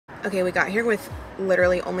Okay, we got here with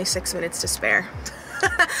literally only 6 minutes to spare.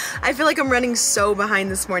 I feel like I'm running so behind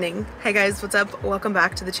this morning. Hey guys, what's up? Welcome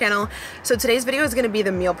back to the channel. So today's video is going to be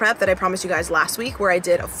the meal prep that I promised you guys last week, where I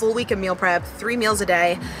did a full week of meal prep, 3 meals a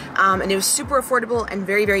day, and it was super affordable and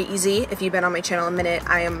very, very easy. If you've been on my channel a minute,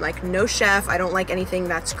 I am like no chef. I don't like anything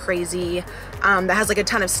that's crazy, that has like a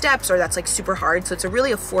ton of steps or that's like super hard. So it's a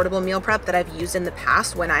really affordable meal prep that I've used in the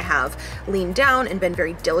past when I have leaned down and been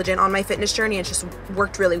very diligent on my fitness journey. It's just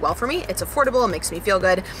worked really well for me. It's affordable, it makes me feel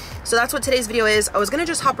good. So that's what today's video is. I was gonna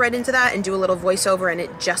just hop right into that and do a little voiceover and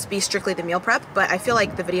it just be strictly the meal prep, but I feel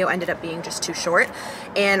like the video ended up being just too short,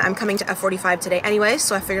 and I'm coming to F45 today anyway,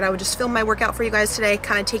 so I figured I would just film my workout for you guys today,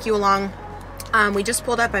 kind of take you along. We just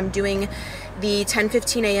pulled up. I'm doing the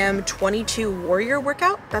 10:15 a.m. 22 warrior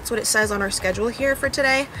workout. That's what it says on our schedule here for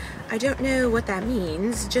today. I don't know what that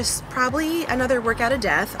means. Just probably another workout of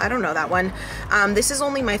death. I don't know that one. This is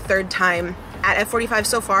only my 3rd time at F45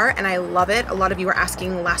 so far, and I love it. A lot of you were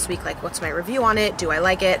asking last week, like, what's my review on it? Do I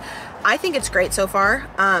like it? I think it's great so far.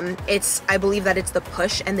 I believe that it's the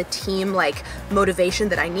push and the team like motivation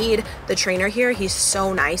that I need. The trainer here, he's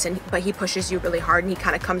so nice, but he pushes you really hard, and he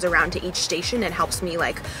kind of comes around to each station and helps me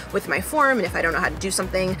like with my form, and if I don't know how to do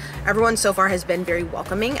something. Everyone so far has been very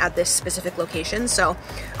welcoming at this specific location, so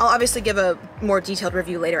I'll obviously give a more detailed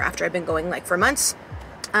review later after I've been going like for months.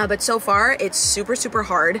 But so far it's super, super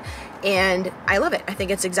hard and I love it. I think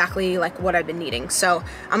it's exactly like what I've been needing. So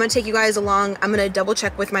I'm gonna take you guys along. I'm gonna double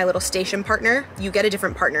check with my little station partner. You get a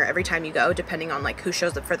different partner every time you go, depending on like who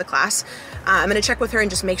shows up for the class. I'm gonna check with her and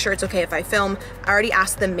just make sure it's okay if I film. I already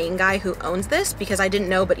asked the main guy who owns this because I didn't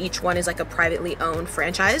know, but each one is like a privately owned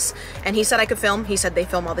franchise. And he said I could film. He said they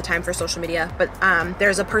film all the time for social media, but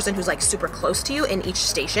there's a person who's like super close to you in each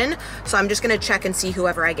station. So I'm just gonna check and see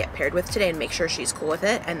whoever I get paired with today and make sure she's cool with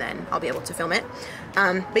it, and then I'll be able to film it.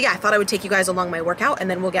 But yeah, I thought I would take you guys along my workout and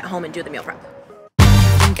then we'll get home and do the meal prep.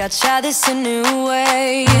 Think I'll try this a new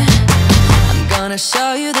way. I'm gonna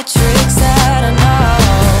show you the tricks that I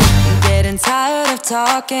know. I'm getting tired of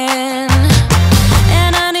talking,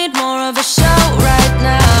 and I need more of a show right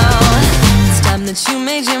now. It's time that you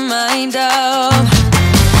made your mind up,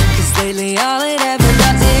 'cause lately all it ever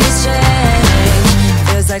does is change.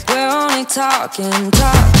 Feels like we're only talking,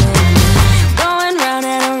 going round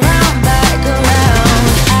and around, back around.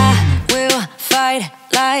 I will fight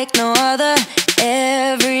like no other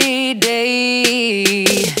every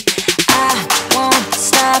day. I won't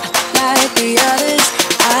stop like the others.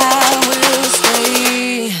 I will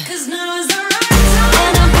stay, 'cause now is the right time,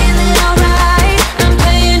 and I'm feeling alright. I'm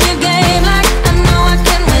playing your game like I know I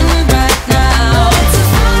can win right now. It's a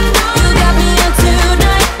fun night. You got me on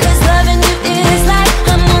tonight, 'cause loving you is like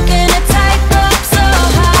I'm walking a tightrope so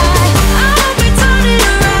high. I won't be turning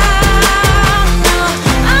around, no,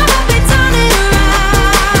 I won't be turning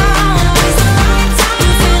around. It's the right time.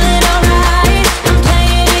 You feeling alright? I'm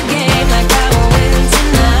playing your game like I will win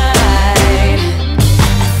tonight.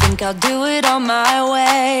 I think I'll do it on my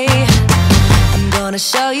way. I'm gonna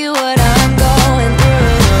show you what I'm going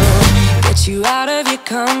through, get you out of your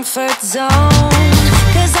comfort zone,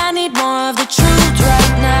 'cause I need more of the truth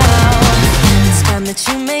right now. It's time that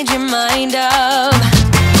you made your mind up,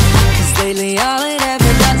 'cause lately all it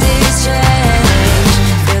ever does is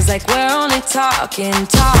change. Feels like we're only talking,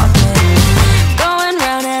 going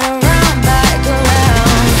round and around, back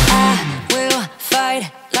around. I will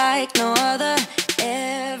fight like no other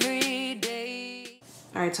every day.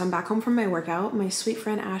 All right, so I'm back home from my workout. My sweet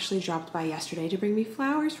friend Ashley dropped by yesterday to bring me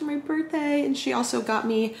flowers for my birthday, and she also got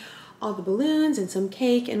me all the balloons and some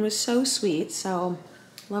cake and was so sweet. So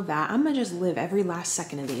love that. I'm gonna just live every last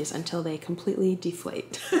second of these until they completely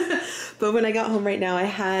deflate. But when I got home right now, I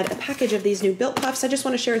had a package of these new Built Puffs. I just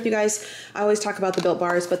want to share with you guys. I always talk about the Built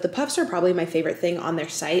Bars, but the Puffs are probably my favorite thing on their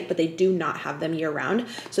site, but they do not have them year round.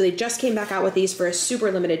 So they just came back out with these for a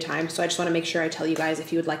super limited time. So I just want to make sure I tell you guys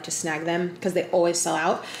if you would like to snag them, because they always sell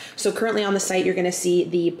out. So currently on the site, you're gonna see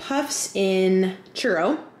the Puffs in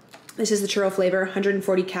churro. This is the churro flavor,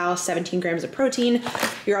 140 cal, 17 grams of protein.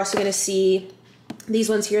 You're also gonna see these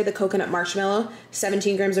ones here, the coconut marshmallow,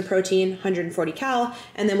 17 grams of protein, 140 cal,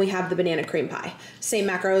 and then we have the banana cream pie. Same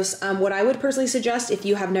macros. What I would personally suggest, if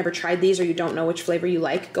you have never tried these or you don't know which flavor you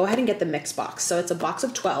like, go ahead and get the mix box. So it's a box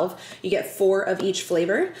of 12. You get 4 of each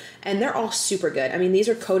flavor, and they're all super good. I mean, these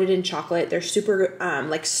are coated in chocolate. They're super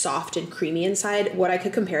like soft and creamy inside. What I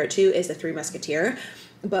could compare it to is the Three Musketeer,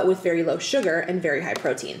 but with very low sugar and very high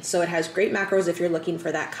protein. So it has great macros if you're looking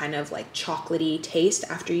for that kind of like chocolatey taste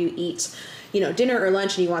after you eat, you know, dinner or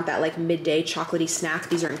lunch and you want that like midday chocolatey snack.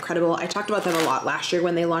 These are incredible. I talked about them a lot last year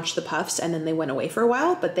when they launched the Puffs and then they went away for a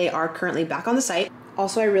while, but they are currently back on the site.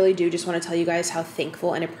 Also, I really do just want to tell you guys how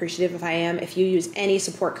thankful and appreciative I am. If you use any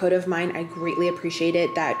support code of mine, I greatly appreciate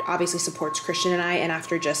it. That obviously supports Christian and I, and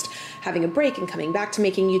after just having a break and coming back to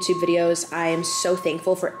making YouTube videos, I am so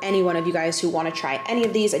thankful for any one of you guys who want to try any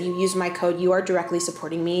of these and you use my code. You are directly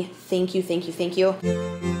supporting me. Thank you, thank you, thank you.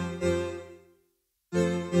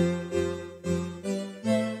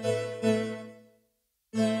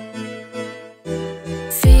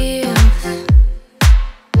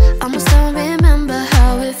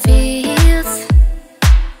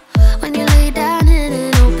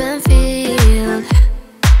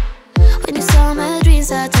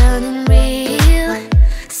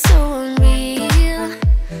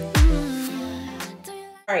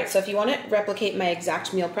 Alright, so if you want to replicate my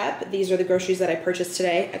exact meal prep, these are the groceries that I purchased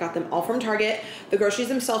today. I got them all from Target. The groceries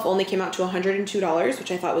themselves only came out to $102,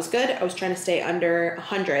 which I thought was good. I was trying to stay under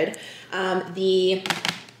 $100. The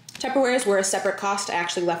Tupperwares were a separate cost. I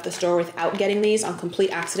actually left the store without getting these on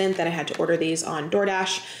complete accident. Then I had to order these on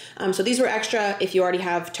DoorDash. So these were extra. If you already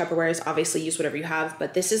have Tupperwares, obviously use whatever you have.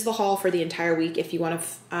 But this is the haul for the entire week if you want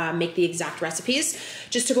to make the exact recipes.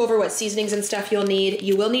 Just to go over what seasonings and stuff you'll need.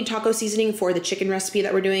 You will need taco seasoning for the chicken recipe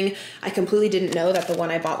that we're doing. I completely didn't know that the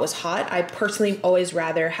one I bought was hot. I personally always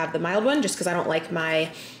rather have the mild one just because I don't like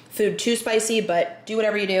my food too spicy, but do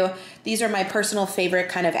whatever you do. These are my personal favorite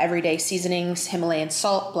kind of everyday seasonings: Himalayan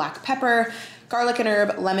salt, black pepper, garlic and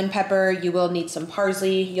herb, lemon pepper. You will need some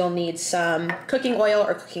parsley. You'll need some cooking oil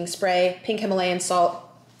or cooking spray, pink Himalayan salt.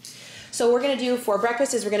 So what we're gonna do for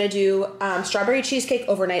breakfast is we're gonna do strawberry cheesecake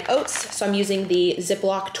overnight oats. So I'm using the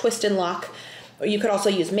Ziploc twist and lock, or you could also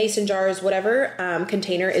use mason jars, whatever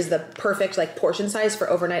container is the perfect like portion size for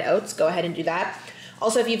overnight oats. Go ahead and do that.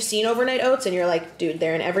 Also, if you've seen overnight oats and you're like, dude,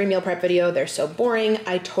 they're in every meal prep video, they're so boring,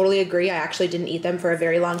 I totally agree. I actually didn't eat them for a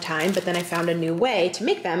very long time, but then I found a new way to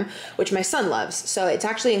make them, which my son loves. So it's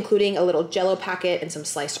actually including a little Jell-O packet and some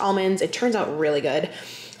sliced almonds. It turns out really good.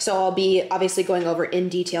 So I'll be obviously going over in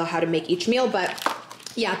detail how to make each meal, but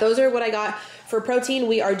yeah, those are what I got. For protein,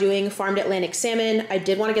 we are doing farmed Atlantic salmon. I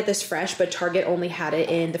did want to get this fresh, but Target only had it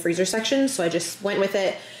in the freezer section, so I just went with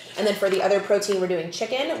it. And then for the other protein, we're doing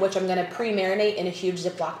chicken, which I'm gonna pre-marinate in a huge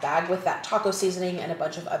Ziploc bag with that taco seasoning and a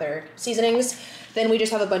bunch of other seasonings. Then we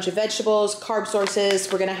just have a bunch of vegetables, carb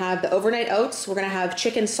sources. We're gonna have the overnight oats. We're gonna have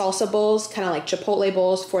chicken salsa bowls, kind of like Chipotle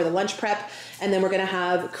bowls for the lunch prep. And then we're gonna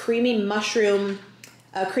have creamy mushroom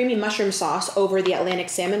sauce over the Atlantic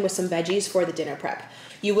salmon with some veggies for the dinner prep.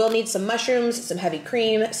 You will need some mushrooms, some heavy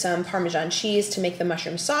cream, some Parmesan cheese to make the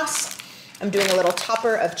mushroom sauce. I'm doing a little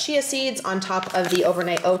topper of chia seeds on top of the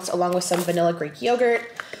overnight oats along with some vanilla Greek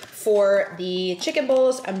yogurt. For the chicken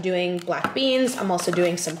bowls, I'm doing black beans. I'm also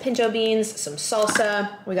doing some pinto beans, some salsa.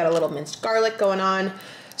 We got a little minced garlic going on.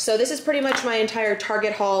 So this is pretty much my entire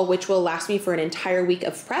Target haul, which will last me for an entire week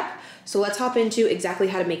of prep. So let's hop into exactly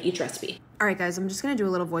how to make each recipe. All right, guys, I'm just gonna do a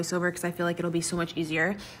little voiceover because I feel like it'll be so much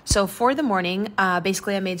easier. So for the morning,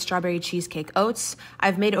 basically I made strawberry cheesecake oats.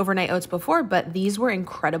 I've made overnight oats before, but these were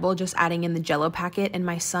incredible, just adding in the Jell-O packet, and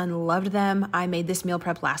my son loved them. I made this meal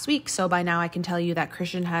prep last week, so by now I can tell you that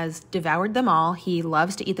Christian has devoured them all. He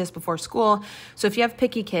loves to eat this before school. So if you have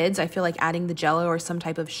picky kids, I feel like adding the Jell-O or some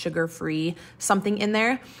type of sugar-free something in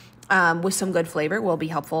there with some good flavor will be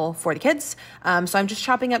helpful for the kids. So I'm just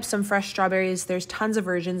chopping up some fresh strawberries. There's tons of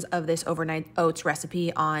versions of this overnight oats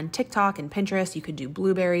recipe on TikTok and Pinterest. You could do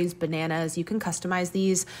blueberries, bananas. You can customize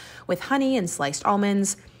these with honey and sliced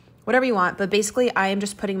almonds, whatever you want. But basically, I am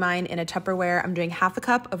just putting mine in a Tupperware. I'm doing half a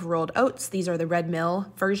cup of rolled oats. These are the Red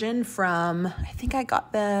Mill version from, I think I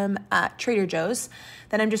got them at Trader Joe's.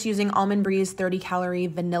 Then I'm just using Almond Breeze 30-calorie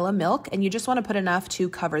vanilla milk, and you just want to put enough to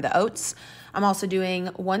cover the oats. I'm also doing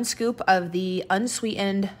 1 scoop of the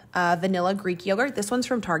unsweetened vanilla Greek yogurt. This one's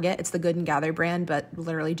from Target. It's the Good and Gather brand, but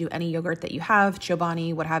literally do any yogurt that you have,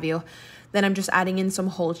 Chobani, what have you. Then I'm just adding in some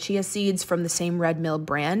whole chia seeds from the same Red Mill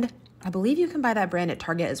brand. I believe you can buy that brand at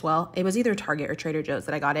Target as well. It was either Target or Trader Joe's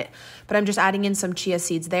that I got it, but I'm just adding in some chia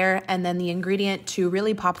seeds there. And then the ingredient to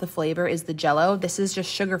really pop the flavor is the Jell-O. This is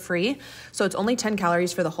just sugar-free, so it's only 10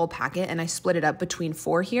 calories for the whole packet, and I split it up between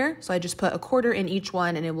 4 here. So I just put a quarter in each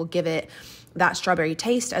one, and it will give it that strawberry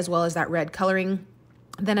taste as well as that red coloring.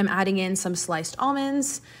 Then I'm adding in some sliced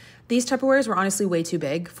almonds. These Tupperwares were honestly way too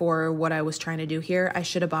big for what I was trying to do here. I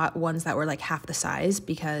should have bought ones that were like half the size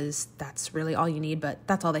because that's really all you need, but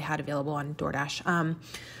that's all they had available on DoorDash.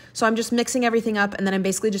 So I'm just mixing everything up, and then I'm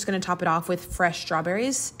basically just going to top it off with fresh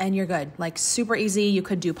strawberries, and you're good. Like super easy. You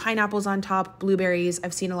could do pineapples on top, blueberries.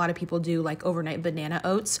 I've seen a lot of people do like overnight banana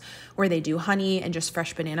oats where they do honey and just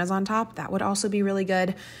fresh bananas on top. That would also be really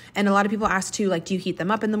good. And a lot of people ask too, like, do you heat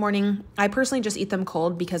them up in the morning? I personally just eat them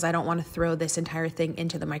cold because I don't want to throw this entire thing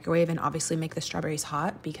into the microwave and obviously make the strawberries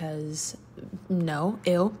hot, because no,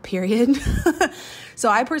 ew, period. So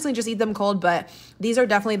I personally just eat them cold, but these are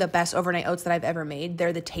definitely the best overnight oats that I've ever made.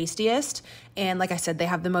 They're the tastiest. And like I said, they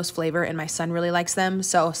have the most flavor, and my son really likes them.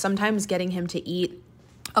 So sometimes getting him to eat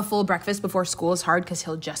a full breakfast before school is hard because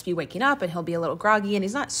he'll just be waking up and he'll be a little groggy and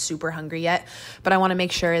he's not super hungry yet. But I want to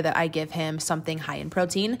make sure that I give him something high in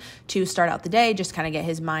protein to start out the day, just kind of get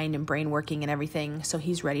his mind and brain working and everything so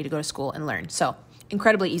he's ready to go to school and learn. So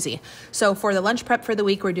incredibly easy. So for the lunch prep for the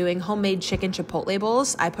week, we're doing homemade chicken chipotle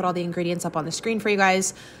bowls. I put all the ingredients up on the screen for you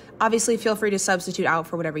guys. Obviously, feel free to substitute out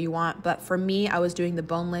for whatever you want. But for me, I was doing the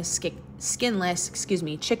boneless, skinless,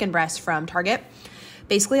 chicken breast from Target.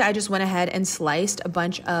 Basically, I just went ahead and sliced a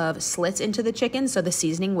bunch of slits into the chicken so the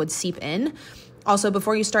seasoning would seep in. Also,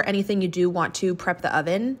 before you start anything, you do want to prep the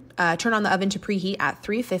oven. Turn on the oven to preheat at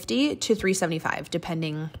 350 to 375,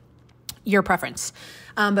 depending your preference.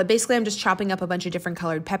 But basically, I'm just chopping up a bunch of different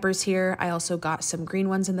colored peppers here. I also got some green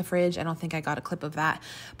ones in the fridge. I don't think I got a clip of that.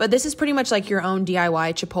 But this is pretty much like your own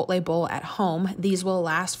DIY Chipotle bowl at home. These will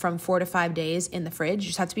last from 4 to 5 days in the fridge. You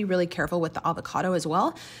just have to be really careful with the avocado as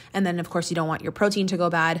well. And then, of course, you don't want your protein to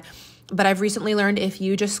go bad. But I've recently learned if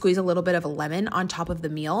you just squeeze a little bit of a lemon on top of the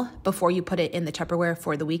meal before you put it in the Tupperware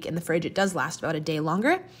for the week in the fridge, it does last about a day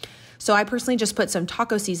longer. So I personally just put some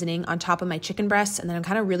taco seasoning on top of my chicken breasts, and then I'm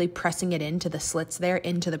kind of really pressing it into the slits there,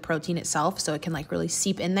 into the protein itself, so it can like really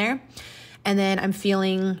seep in there. And then I'm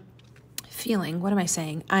what am I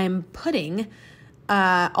saying? I'm putting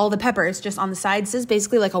all the peppers just on the sides. This is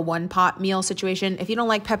basically like a one pot meal situation. If you don't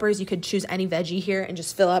like peppers, you could choose any veggie here and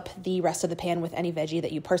just fill up the rest of the pan with any veggie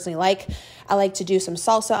that you personally like. I like to do some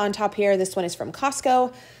salsa on top here. This one is from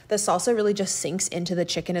Costco. The salsa really just sinks into the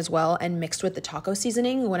chicken as well, and mixed with the taco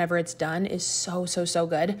seasoning whenever it's done is so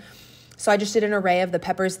good. So I just did an array of the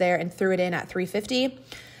peppers there and threw it in at 350.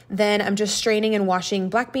 Then I'm just straining and washing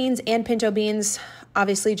black beans and pinto beans.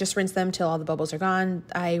 Obviously, just rinse them till all the bubbles are gone.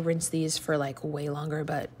 I rinse these for like way longer,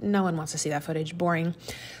 but no one wants to see that footage. Boring.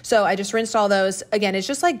 So I just rinsed all those. Again, it's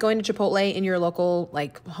just like going to Chipotle in your local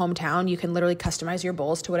like hometown. You can literally customize your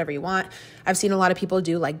bowls to whatever you want. I've seen a lot of people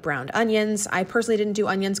do like browned onions. I personally didn't do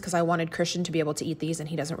onions because I wanted Christian to be able to eat these, and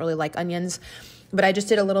he doesn't really like onions. But I just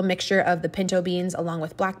did a little mixture of the pinto beans along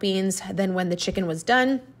with black beans. Then when the chicken was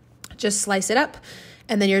done, just slice it up.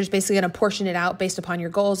 And then you're just basically going to portion it out based upon your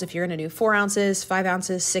goals. If you're going to do 4 ounces, 5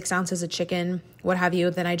 ounces, 6 ounces of chicken, what have you,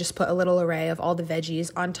 then I just put a little array of all the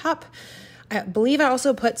veggies on top. I believe I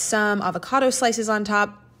also put some avocado slices on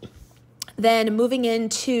top. Then moving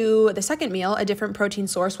into the second meal, a different protein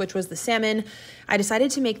source, which was the salmon. I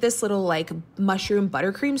decided to make this little like mushroom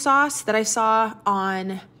buttercream sauce that I saw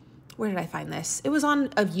on... Where did I find this? It was on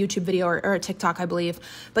a YouTube video or a TikTok, I believe.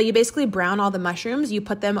 But you basically brown all the mushrooms. You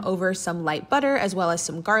put them over some light butter as well as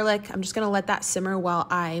some garlic. I'm just going to let that simmer while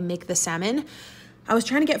I make the salmon. I was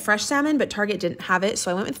trying to get fresh salmon, but Target didn't have it, so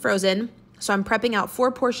I went with frozen. So I'm prepping out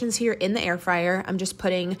 4 portions here in the air fryer. I'm just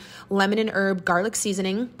putting lemon and herb garlic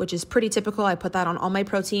seasoning, which is pretty typical. I put that on all my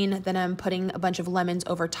protein. Then I'm putting a bunch of lemons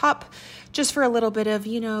over top just for a little bit of,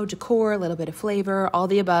 decor, a little bit of flavor, all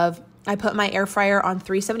the above. I put my air fryer on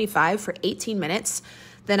 375 for 18 minutes.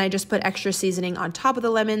 Then I just put extra seasoning on top of the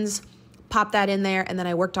lemons, pop that in there, and then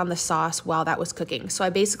I worked on the sauce while that was cooking. So I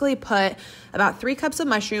basically put about 3 cups of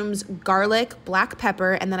mushrooms, garlic, black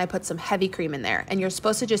pepper, and then I put some heavy cream in there. And you're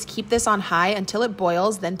supposed to just keep this on high until it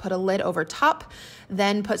boils, then put a lid over top,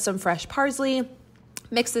 then put some fresh parsley,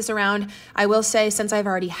 mix this around. I will say, since I've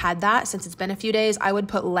already had that, since it's been a few days, I would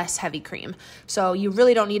put less heavy cream. So you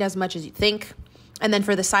really don't need as much as you think. And then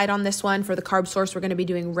for the side on this one, for the carb source, we're going to be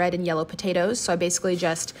doing red and yellow potatoes. So I basically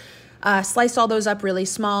just sliced all those up really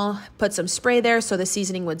small, put some spray there so the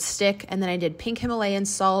seasoning would stick. And then I did pink Himalayan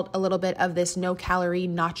salt, a little bit of this no-calorie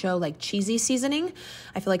nacho, like cheesy seasoning.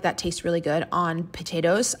 I feel like that tastes really good on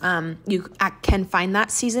potatoes. You can find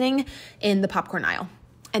that seasoning in the popcorn aisle.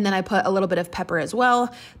 And then I put a little bit of pepper as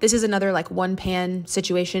well. This is another like one pan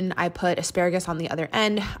situation. I put asparagus on the other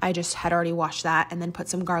end. I just had already washed that and then put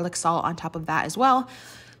some garlic salt on top of that as well.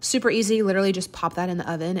 Super easy. Literally just pop that in the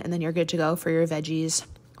oven and then you're good to go for your veggies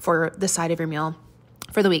for the side of your meal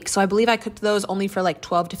for the week. So I believe I cooked those only for like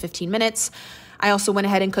 12 to 15 minutes. I also went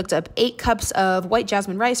ahead and cooked up 8 cups of white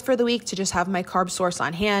jasmine rice for the week to just have my carb source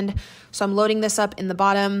on hand. So I'm loading this up in the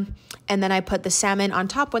bottom. And then I put the salmon on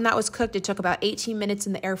top. When that was cooked, it took about 18 minutes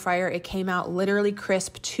in the air fryer. It came out literally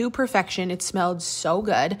crisp to perfection. It smelled so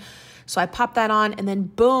good. So I popped that on, and then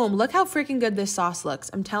boom, look how freaking good this sauce looks.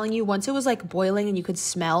 I'm telling you, once it was like boiling and you could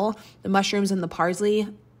smell the mushrooms and the parsley,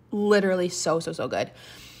 literally so good.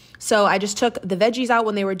 So I just took the veggies out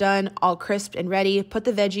when they were done, all crisped and ready, put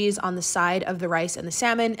the veggies on the side of the rice and the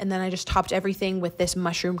salmon, and then I just topped everything with this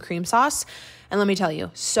mushroom cream sauce. And let me tell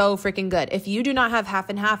you, so freaking good. If you do not have half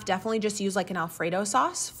and half, definitely just use like an Alfredo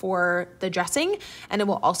sauce for the dressing, and it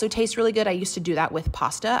will also taste really good. I used to do that with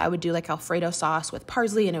pasta. I would do like Alfredo sauce with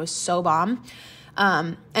parsley, and it was so bomb.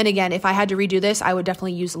 And again, if I had to redo this, I would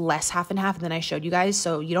definitely use less half and half than I showed you guys.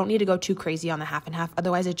 So you don't need to go too crazy on the half and half.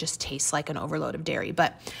 Otherwise it just tastes like an overload of dairy,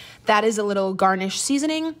 but that is a little garnish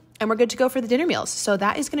seasoning, and we're good to go for the dinner meals. So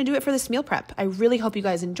that is going to do it for this meal prep. I really hope you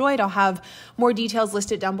guys enjoyed. I'll have more details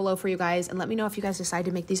listed down below for you guys, and let me know if you guys decide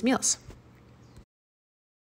to make these meals.